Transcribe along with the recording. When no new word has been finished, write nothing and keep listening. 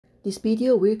This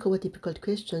video will cover difficult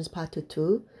questions part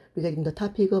 2 regarding the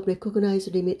topic of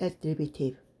recognized limit as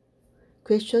derivative.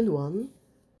 Question 1.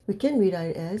 We can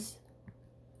rewrite as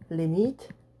limit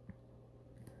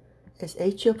as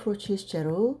h approaches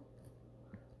 0,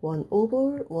 1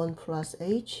 over 1 plus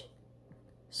h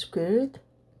squared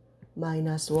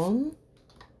minus 1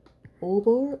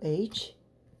 over h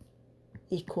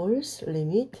equals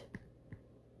limit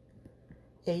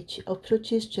h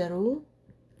approaches 0,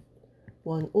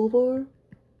 1 over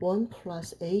 1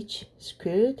 plus h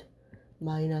squared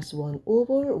minus 1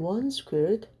 over 1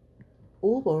 squared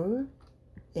over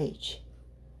h.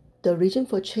 The reason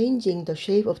for changing the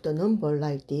shape of the number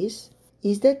like this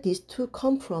is that these two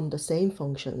come from the same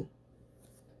function.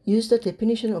 Use the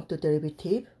definition of the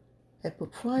derivative. F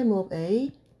prime of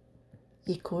a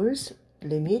equals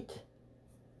limit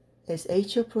as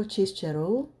h approaches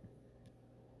 0,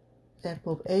 f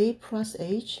of a plus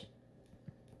h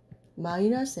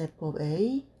minus f of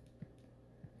a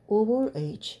over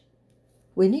h.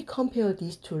 When we compare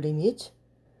these two limits,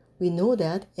 we know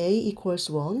that a equals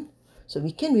 1, so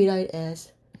we can rewrite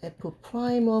as f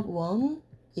prime of 1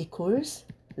 equals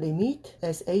limit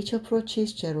as h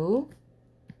approaches 0,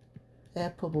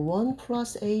 f of 1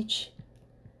 plus h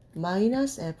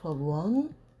minus f of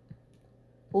 1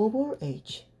 over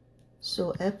h.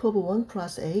 So f of 1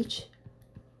 plus h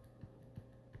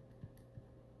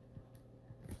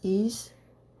is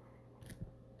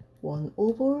 1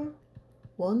 over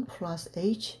 1 plus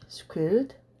h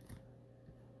squared,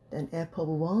 then f of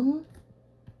 1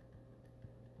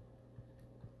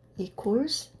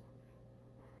 equals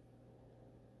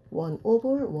 1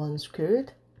 over 1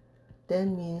 squared,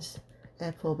 then means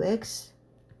f of x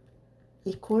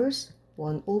equals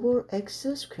 1 over x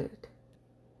squared.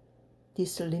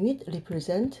 This limit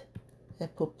represents f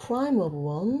prime of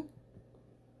 1,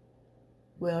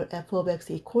 where f of x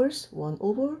equals 1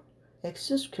 over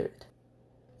x squared.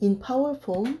 In power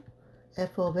form,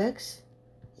 f of x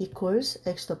equals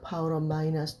x to the power of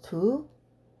minus 2,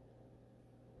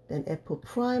 then f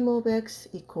prime of x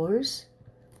equals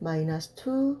minus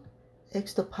 2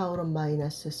 x to the power of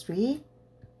minus 3.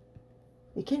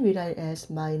 We can rewrite as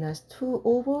minus 2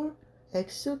 over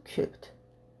x cubed.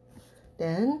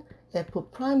 Then f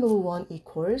prime of 1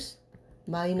 equals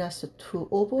minus 2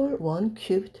 over 1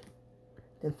 cubed.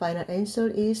 The final answer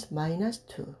is minus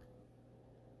 2.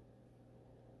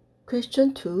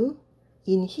 Question 2.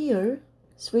 In here,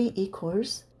 3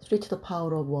 equals 3 to the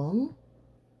power of 1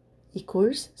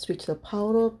 equals 3 to the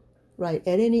power of, write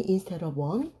ln instead of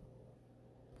 1.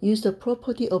 Use the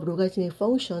property of logarithmic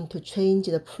function to change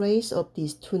the place of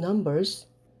these two numbers,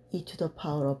 e to the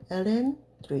power of ln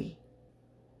 3.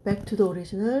 Back to the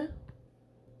original.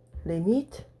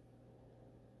 Limit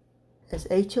as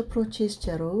h approaches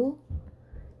 0,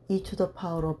 e to the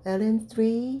power of ln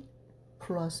 3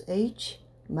 plus h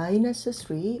minus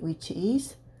 3, which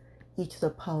is e to the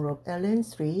power of ln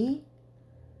 3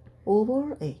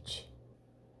 over h.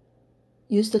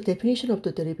 Use the definition of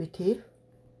the derivative.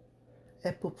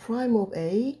 F prime of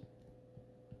a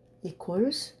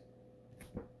equals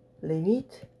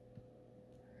limit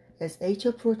as h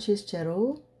approaches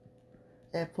 0,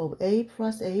 f of a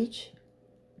plus h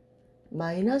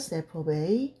minus f of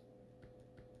a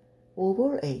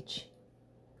over h.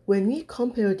 When we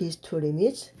compare these two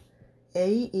limits,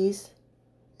 a is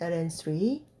ln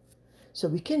 3, so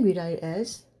we can rewrite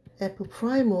as f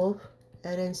prime of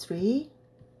ln 3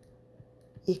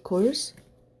 equals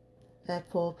f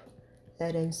of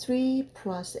ln 3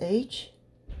 plus h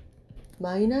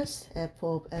minus f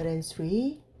of ln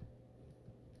 3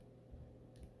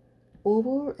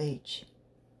 over h.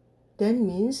 That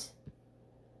means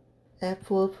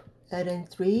f of ln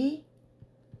 3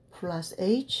 plus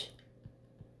h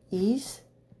is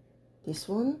this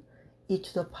one, e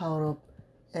to the power of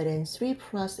ln 3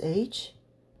 plus h,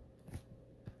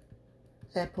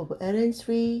 f of ln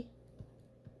 3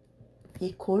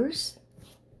 equals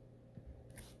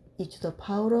e to the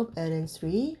power of ln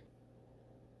 3.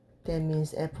 That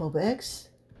means f of x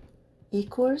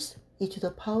equals e to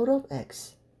the power of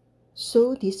x.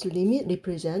 So this limit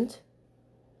represents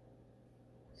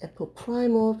f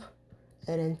prime of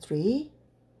ln 3,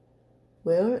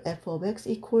 where f of x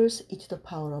equals e to the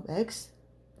power of x.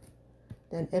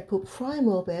 Then f prime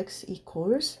of x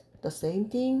equals the same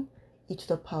thing, e to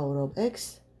the power of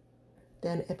x.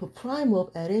 Then f prime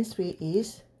of ln 3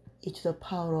 is e to the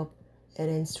power of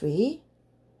ln 3.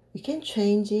 We can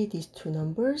change these two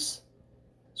numbers.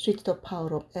 3 to the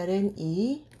power of ln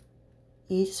e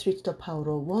is 3 to the power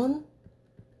of 1.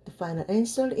 The final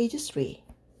answer is 3.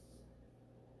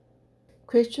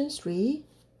 Question 3.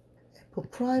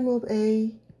 F prime of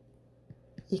a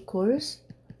equals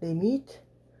limit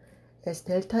as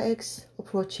delta x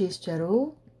approaches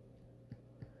 0,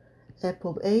 f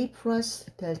of a plus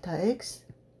delta x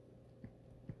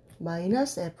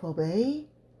minus f of a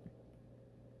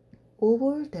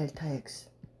over delta x.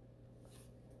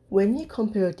 When we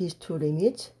compare these two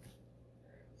limits,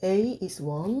 a is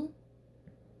 1,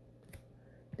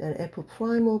 then f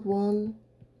prime of 1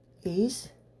 is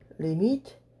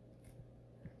limit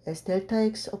as delta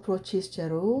x approaches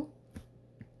 0,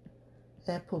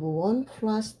 f of 1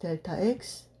 plus delta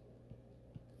x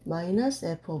minus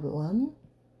f of 1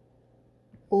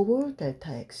 over delta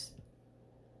x.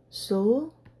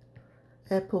 So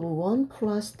f of 1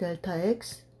 plus delta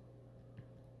x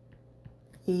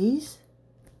is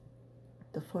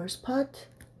the first part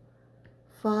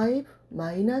 5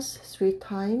 minus 3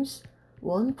 times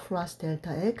 1 plus delta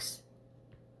x.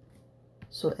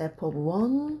 So f of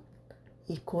 1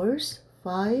 equals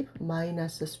 5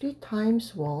 minus 3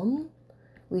 times 1,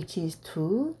 which is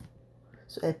 2.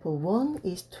 So f of 1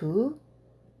 is 2.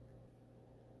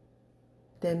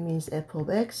 That means f of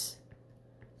x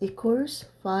equals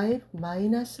 5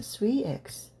 minus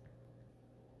 3x.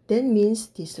 That means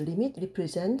this limit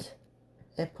represents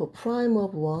f prime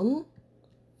of 1,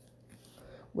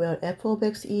 where f of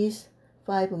x is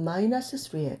 5 minus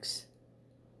 3x.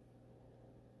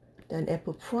 Then f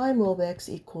prime of x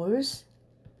equals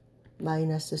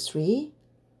minus 3.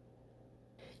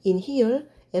 In here,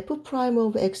 f prime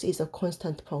of x is a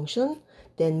constant function.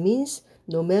 That means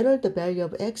no matter the value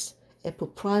of x, f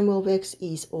prime of x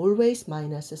is always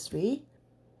minus 3.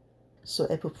 So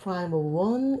f prime of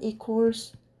 1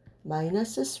 equals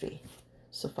minus 3.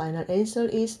 So final answer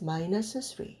is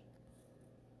minus 3.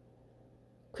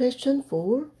 Question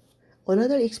 4.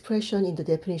 Another expression in the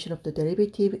definition of the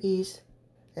derivative is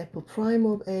f prime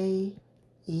of a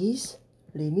is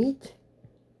limit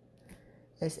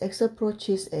as x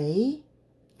approaches a,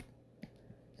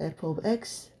 f of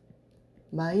x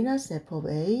minus f of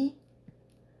a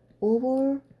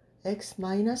over x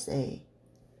minus a.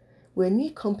 When we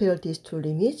compare these two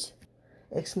limits,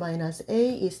 x minus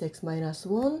a is x minus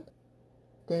 1.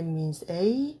 That means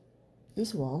a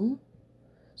is 1.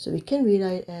 So we can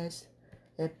rewrite as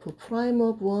f prime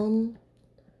of 1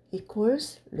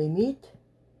 equals limit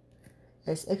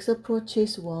as x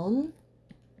approaches 1,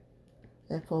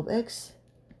 f of x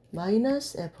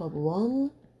minus f of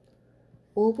 1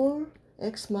 over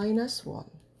x minus 1.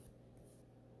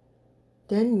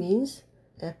 That means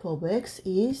f of x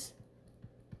is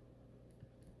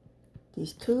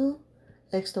these two,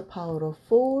 x to the power of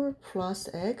 4 plus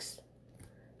x,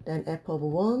 then f of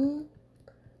 1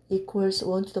 equals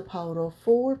 1 to the power of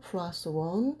 4 plus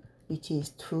 1, which is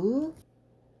 2.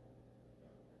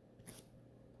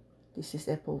 This is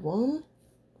f of 1.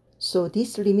 So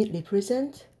this limit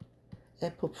represents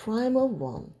f prime of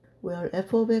 1, where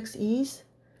f of x is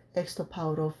x to the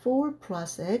power of 4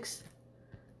 plus x,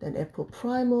 then f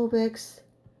prime of x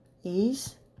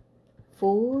is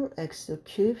 4x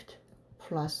cubed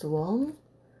plus 1,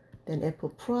 then f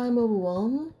prime of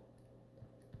 1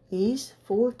 is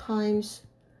 4 times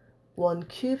 1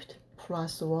 cubed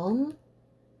plus 1.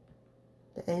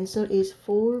 The answer is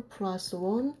 4 plus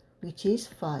 1, which is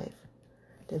 5.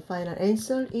 The final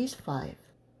answer is 5.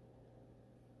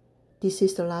 This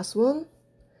is the last one.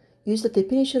 Use the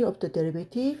definition of the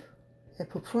derivative. F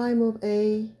prime of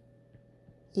a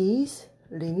is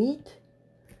limit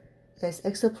as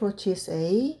x approaches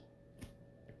a,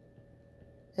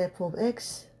 f of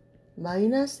x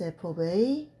minus f of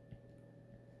a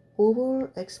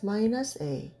over x minus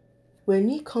a. When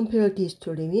we compare these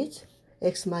two limits,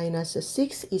 x minus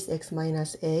 6 is x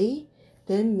minus a.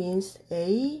 That means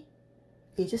a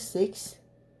is 6.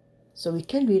 So we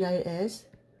can rewrite as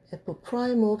f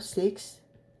prime of 6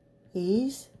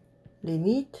 is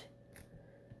limit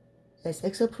as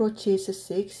x approaches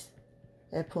 6,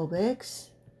 f of x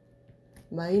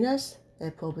minus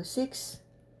f of 6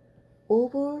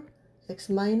 over x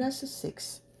minus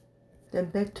 6. Then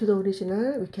back to the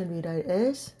original, we can rewrite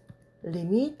as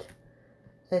limit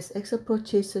as x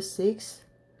approaches 6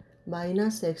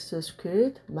 minus x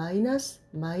squared minus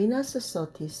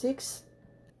 36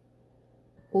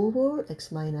 over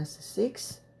x minus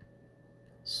 6.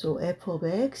 So f of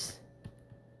x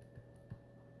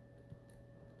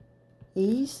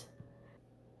is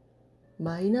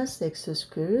minus x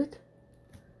squared,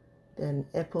 then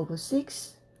f of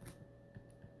 6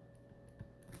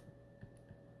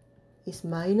 is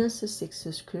minus 6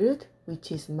 squared,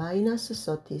 which is minus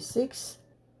 36.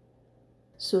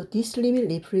 So this limit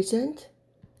represents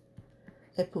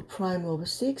f prime of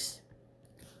 6,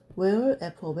 where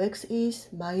f of x is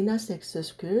minus x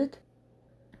squared,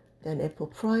 then f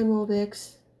prime of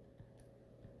x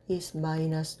is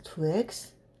minus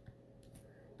 2x.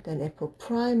 Then f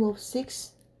prime of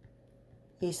 6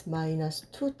 is minus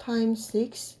 2 times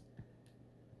 6,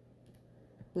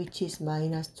 which is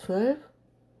minus 12.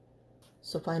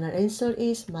 So final answer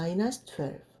is minus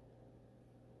 12.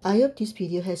 I hope this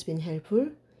video has been helpful.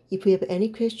 If you have any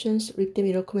questions, leave them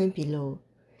in the comment below.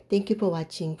 Thank you for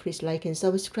watching. Please like and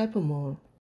subscribe for more.